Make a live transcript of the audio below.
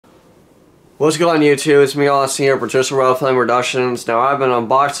What's going on YouTube? It's me, Austin here, producer of Flame Productions. Now I've been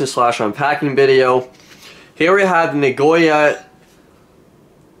unboxing / unpacking video. Here we have the Nagoya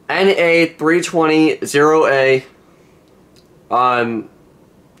NA-320A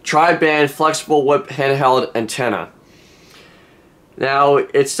tri-band flexible whip handheld antenna. Now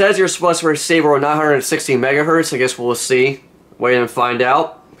it says you're supposed to receive around 960 megahertz. I guess we'll see. Wait and find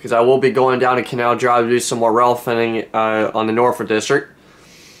out, because I will be going down to Canal Drive to do some more rail thinning on the Norfolk District.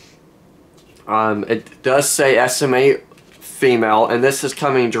 It does say SMA female, and this is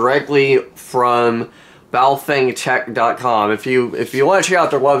coming directly from balfangtech.com. If you want to check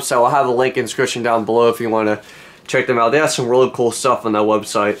out their website, I'll have a link in the description down below if you want to check them out. They have some really cool stuff on that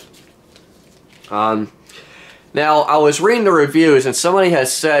website. Now, I was reading the reviews, and somebody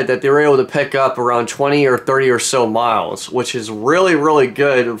has said that they were able to pick up around 20 or 30 or so miles, which is really, really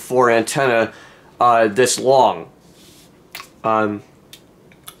good for an antenna this long.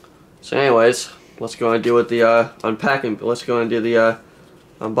 So anyways, let's go and do with the unpacking. Let's go and do the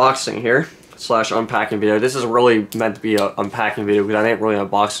unboxing here / unpacking video. This is really meant to be an unpacking video because I didn't really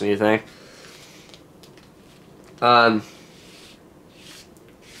unbox anything.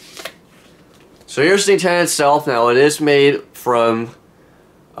 So here's the antenna itself. Now it is made from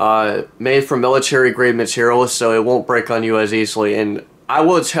military grade material, so it won't break on you as easily. And I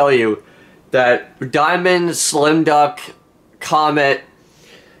will tell you that Diamond, Slim Duck, Comet,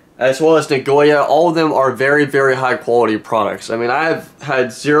 as well as Nagoya, all of them are very, very high quality products. I mean, I've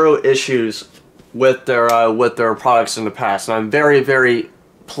had zero issues with their products in the past, and I'm very, very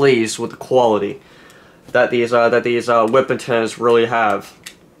pleased with the quality that these whip antennas really have.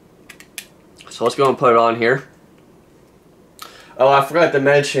 So let's go and put it on here. Oh, I forgot to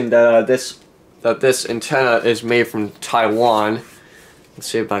mention that this antenna is made from Taiwan. Let's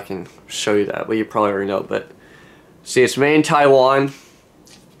see if I can show you that. Well, you probably already know, but see, it's made in Taiwan.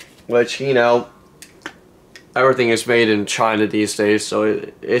 Which, you know, everything is made in China these days, so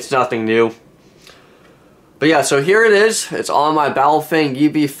it's nothing new. But yeah, so here it is. It's on my Balfang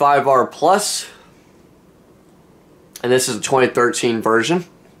UB5R Plus. And this is the 2013 version.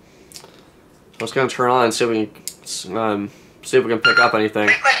 Let's go and turn on and see if we can, pick up anything.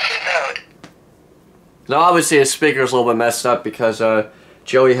 Now, obviously, the speaker's a little bit messed up because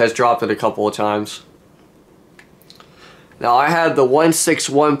Joey has dropped it a couple of times. Now I have the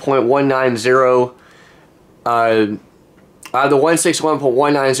 161.190. I have the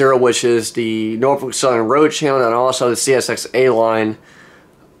 161.190, which is the Norfolk Southern Road channel, and also the CSXA line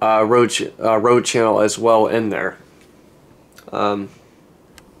road channel as well in there. So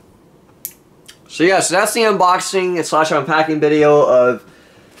yeah, so that's the unboxing / unpacking video of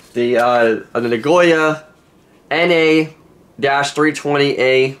the Nagoya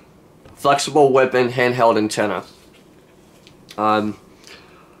NA-320A flexible whip and handheld antenna. I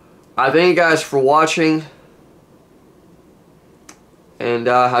thank you guys for watching, and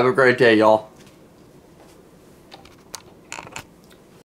have a great day, y'all.